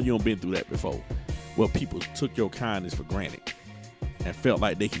 Let us know you ain't been through that before. Well, people took your kindness for granted and felt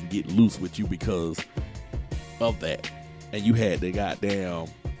like they can get loose with you because of that. And you had to goddamn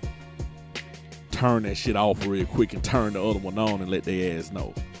turn that shit off real quick and turn the other one on and let their ass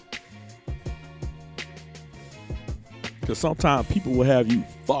know. Because sometimes people will have you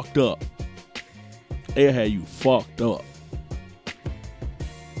fucked up. They'll have you fucked up.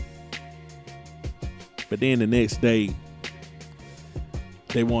 But then the next day,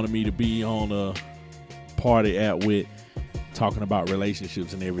 they wanted me to be on a party at with talking about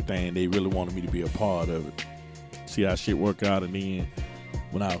relationships and everything. They really wanted me to be a part of it. See how shit work out. And then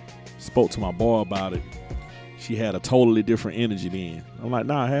when I spoke to my boy about it, she had a totally different energy then. I'm like,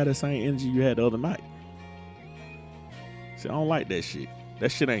 nah, I had the same energy you had the other night. See, I don't like that shit.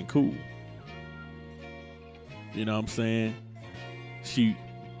 That shit ain't cool. You know what I'm saying? She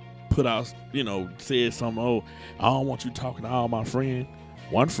put out, said something, oh, I don't want you talking to all my friends.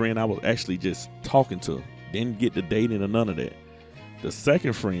 One friend I was actually just talking to. Didn't get to dating or none of that. The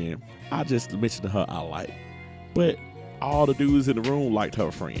second friend, I just mentioned to her I like. But all the dudes in the room liked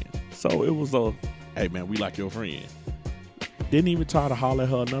her friend. So it was a, hey man, we like your friend. Didn't even try to holler at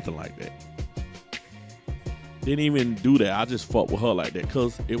her or nothing like that. Didn't even do that. I just fought with her like that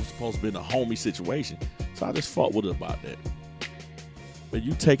because it was supposed to be a homie situation. So I just fought with her about that. But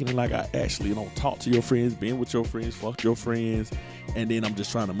you taking it like I actually don't talk to your friends, being with your friends, fuck your friends, and then I'm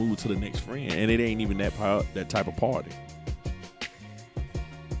just trying to move to the next friend, and it ain't even that type of party.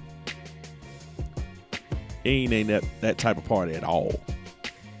 It ain't that type of party at all.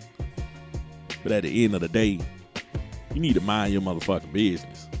 But at the end of the day, you need to mind your motherfucking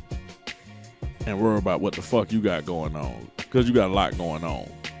business and worry about what the fuck you got going on, because you got a lot going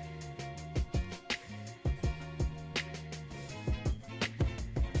on.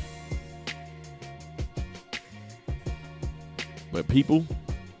 But people,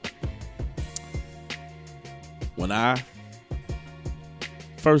 when I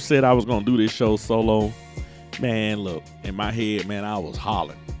first said I was going to do this show solo, man, look, in my head, man, I was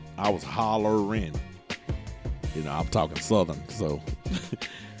hollering. I was hollering. I'm talking Southern, so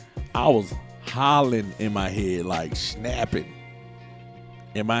I was hollering in my head, like snapping.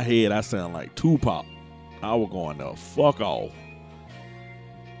 In my head, I sound like Tupac. I was going to fuck off.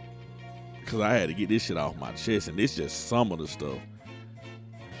 Because I had to get this shit off my chest, and this just some of the stuff.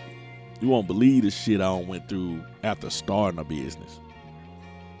 You won't believe the shit I went through after starting a business.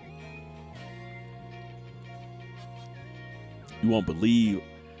 You won't believe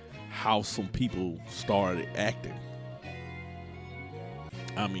how some people started acting.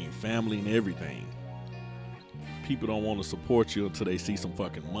 I mean, family and everything. People don't want to support you until they see some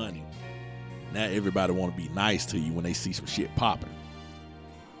fucking money. Now everybody want to be nice to you when they see some shit popping.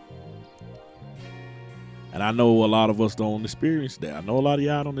 And I know a lot of us don't experience that. I know a lot of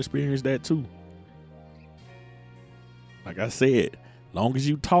y'all don't experience that too. Like I said, long as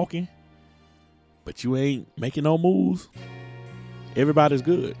you talking, but you ain't making no moves, everybody's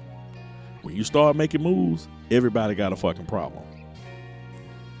good. When you start making moves, everybody got a fucking problem.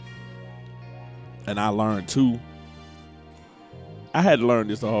 And I learned too. I had to learn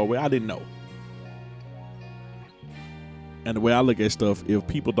this the hard way. I didn't know. And the way I look at stuff, if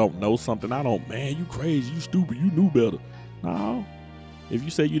people don't know something, man, you crazy, you stupid, you knew better. No. If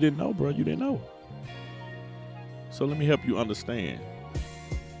you say you didn't know, bro, you didn't know. So let me help you understand.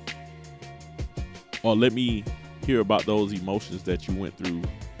 Or let me hear about those emotions that you went through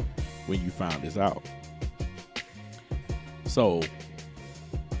when you found this out. So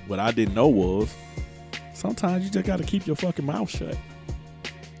what I didn't know was sometimes you just got to keep your fucking mouth shut.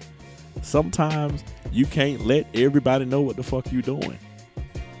 Sometimes you can't let everybody know what the fuck you doing.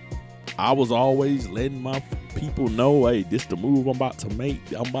 I was always letting my people know, hey, this the move I'm about to make.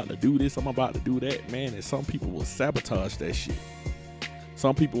 I'm about to do this. I'm about to do that. Man, and some people will sabotage that shit.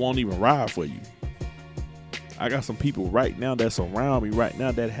 Some people won't even ride for you. I got some people right now that's around me right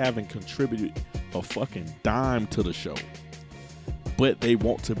now that haven't contributed a fucking dime to the show. But they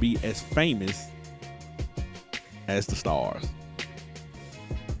want to be as famous as the stars.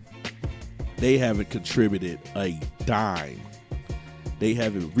 They haven't contributed a dime. They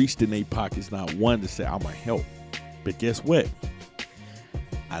haven't reached in their pockets not one to say, I'm going to help. But guess what?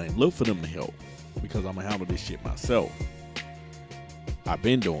 I didn't look for them to help because I'm gonna handle this shit myself. I've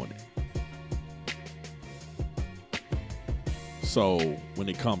been doing it. So when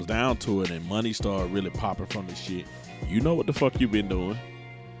it comes down to it and money start really popping from this shit, you know what the fuck you've been doing,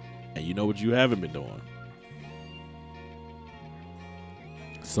 and you know what you haven't been doing.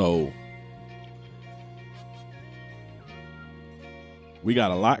 So we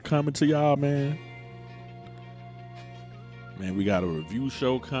got a lot coming to y'all, man. Man, we got a review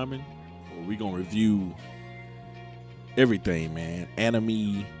show coming. We gonna review everything, man.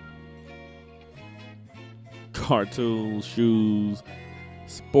 Anime, cartoons, shoes,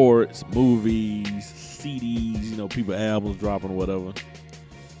 sports, movies, CDs, you know, people albums dropping or whatever.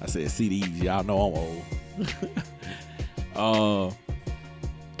 I said CDs, y'all know I'm old.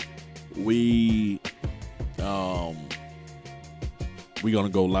 We gonna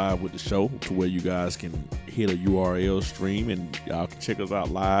go live with the show to where you guys can hit a URL stream and y'all can check us out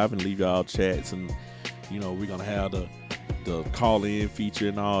live and leave y'all chats, and you know, we're gonna have the call-in feature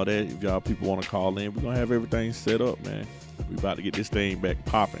and all that. If y'all people want to call in, we're gonna have everything set up, man. We about to get this thing back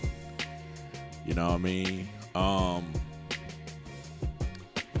popping. You know what I mean?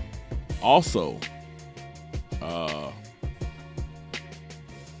 Also,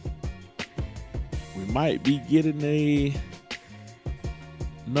 we might be getting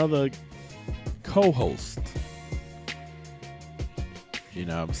another co-host. You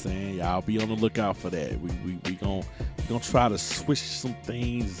know what I'm saying? Y'all be on the lookout for that. We gonna try to switch some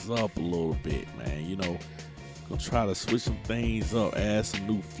things up a little bit, man. You know, gonna try to switch some things up, add some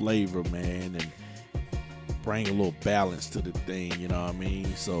new flavor, man, and bring a little balance to the thing. You know what I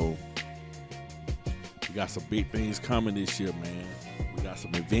mean? So we got some big things coming this year, man. We got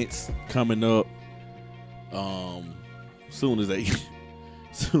some events coming up. Soon as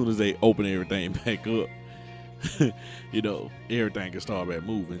they open everything back up, you know, everything can start back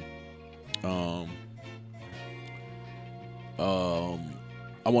moving.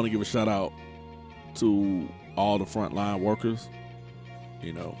 I want to give a shout out to all the frontline workers.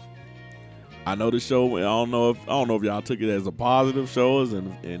 You know, I know the show. I don't know if y'all took it as a positive show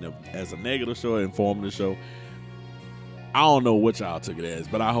and as a negative show, informative show. I don't know what y'all took it as,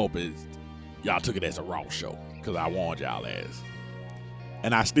 but I hope y'all took it as a raw show, because I warned y'all as.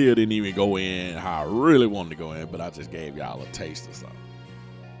 And I still didn't even go in how I really wanted to go in, but I just gave y'all a taste of something.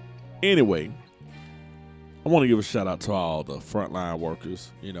 Anyway, I want to give a shout out to all the frontline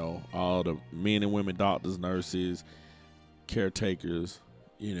workers, you know, all the men and women, doctors, nurses, caretakers,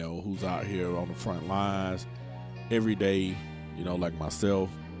 you know, who's out here on the front lines every day, you know, like myself.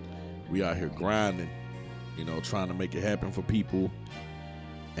 We out here grinding, you know, trying to make it happen for people.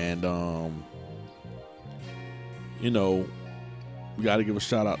 And, you know, we got to give a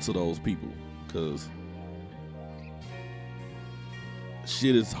shout out to those people, because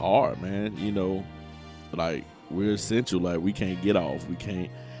shit is hard, man. You know, like, we're essential. Like, we can't get off.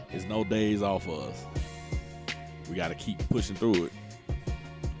 There's no days off for us. We got to keep pushing through it.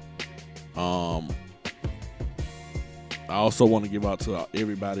 I also want to give out to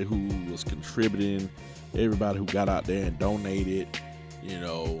everybody who was contributing, everybody who got out there and donated, you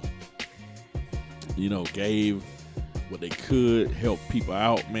know, gave what they could, help people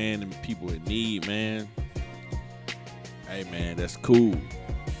out, man, and people in need, man. Hey, man, that's cool.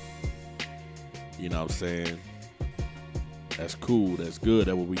 You know what I'm saying? That's cool. That's good.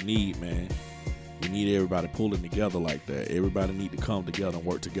 That's what we need, man. We need everybody pulling together like that. Everybody need to come together and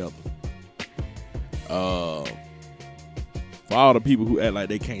work together. For all the people who act like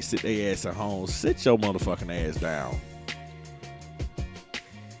they can't sit their ass at home, sit your motherfucking ass down.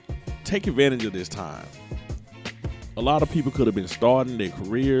 Take advantage of this time. A lot of people could have been starting their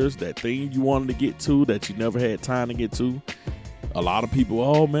careers, that thing you wanted to get to that you never had time to get to. A lot of people,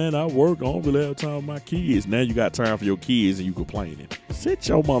 oh man, I work, I don't really have time for my kids. Now you got time for your kids and you complaining. Sit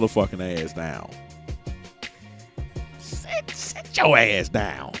your motherfucking ass down. Sit your ass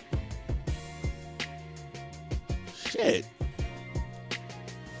down. Shit.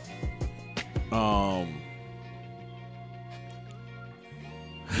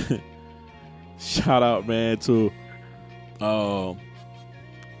 Shout out, man, to my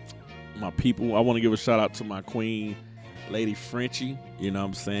people. I want to give a shout out to my queen, Lady Frenchie. You know what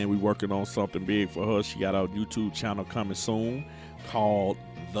I'm saying? We working on something big for her. She got our YouTube channel coming soon called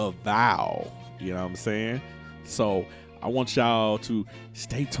The Vow. You know what I'm saying? So I want y'all to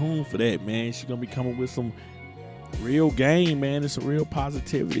stay tuned for that, man. She's going to be coming with some real game, man. It's a real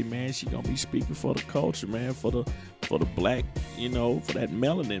positivity, man. She's going to be speaking for the culture, man, for the black, you know, for that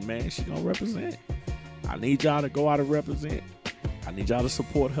melanin, man. She's going to represent. I need y'all to go out and represent. I need y'all to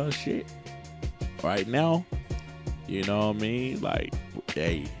support her shit. Right now, You know what I mean? Like,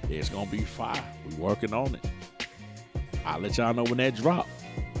 hey, it's gonna be fire. We working on it. I'll let y'all know when that drop,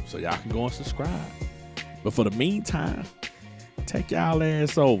 so y'all can go and subscribe. But for the meantime, take y'all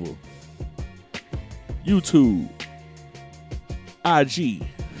ass over YouTube, IG,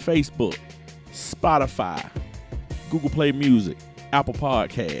 Facebook, Spotify, Google Play Music, Apple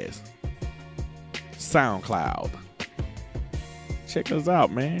Podcasts, SoundCloud. Check us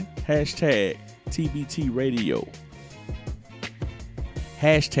out, man. Hashtag TBT Radio.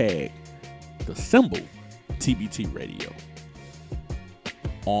 Hashtag the symbol TBT Radio.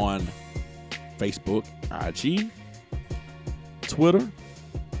 On Facebook, IG, Twitter.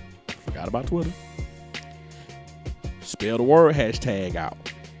 Forgot about Twitter. Spell the word hashtag out.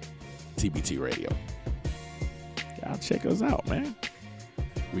 TBT Radio. Y'all check us out, man.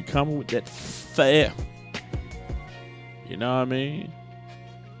 We coming with that fair. You know what I mean?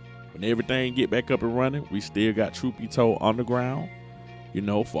 When everything get back up and running, we still got Truth Be Told Underground. You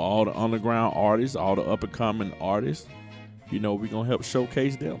know, for all the underground artists, all the up and coming artists, you know, we gonna help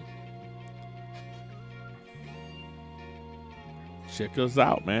showcase them. Check us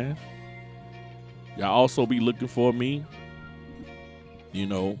out, man. Y'all also be looking for me, you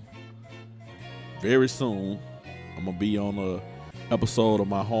know, very soon. I'm gonna be on a episode of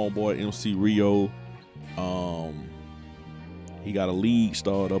my homeboy MC Rio. He got a league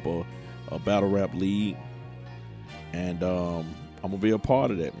started up, a battle rap league, and I'm gonna be a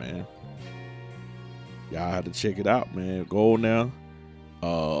part of that, man. Y'all have to check it out, man. Go on now.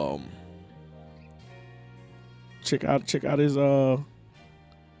 Check out his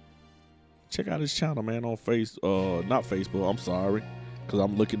channel, man, on not Facebook, I'm sorry, because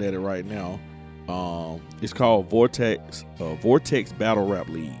I'm looking at it right now. It's called Vortex Battle Rap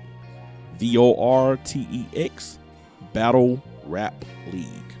League. VORTEX Battle Rap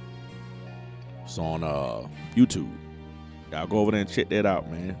League. It's on YouTube. Y'all go over there and check that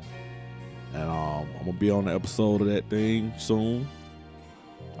out, man. And I'm gonna be on the episode of that thing soon.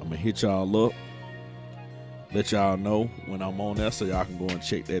 I'm gonna hit y'all up, let y'all know when I'm on there, so y'all can go and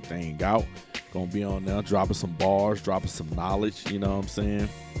check that thing out. Gonna be on there, dropping some bars, dropping some knowledge, you know what I'm saying?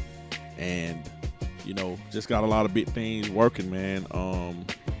 And, you know, just got a lot of big things working, man.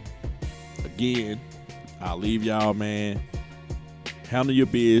 Again, I'll leave y'all, man. Handle your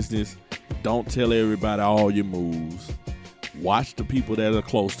business. Don't tell everybody all your moves. Watch the people that are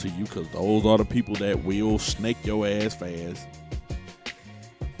close to you, because those are the people that will snake your ass fast.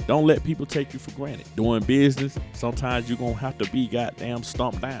 Don't let people take you for granted. Doing business, sometimes you're going to have to be goddamn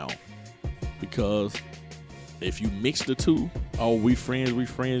stumped down. Because if you mix the two, oh, we friends,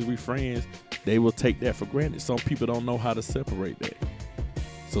 they will take that for granted. Some people don't know how to separate that.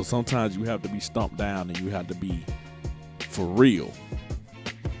 So sometimes you have to be stumped down and you have to be for real.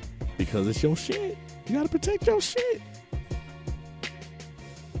 Because it's your shit. You got to protect your shit.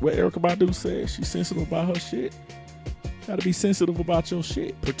 What Erykah Badu said, she's sensitive about her shit. Gotta be sensitive about your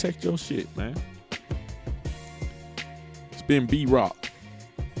shit. Protect your shit, man. It's been B-Rock.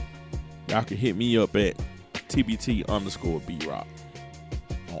 Y'all can hit me up at TBT_B-Rock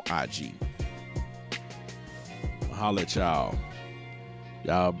on IG. I'll holler at y'all.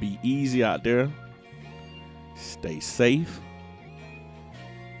 Y'all be easy out there. Stay safe.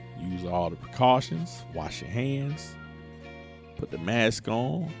 Use all the precautions. Wash your hands. Put the mask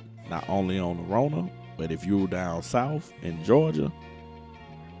on, not only on the Rona, but if you're down south in Georgia,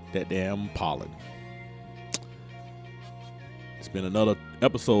 that damn pollen. It's been another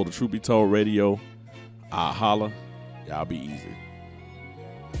episode of Truth Be Told Radio. I'll holler. Y'all be easy.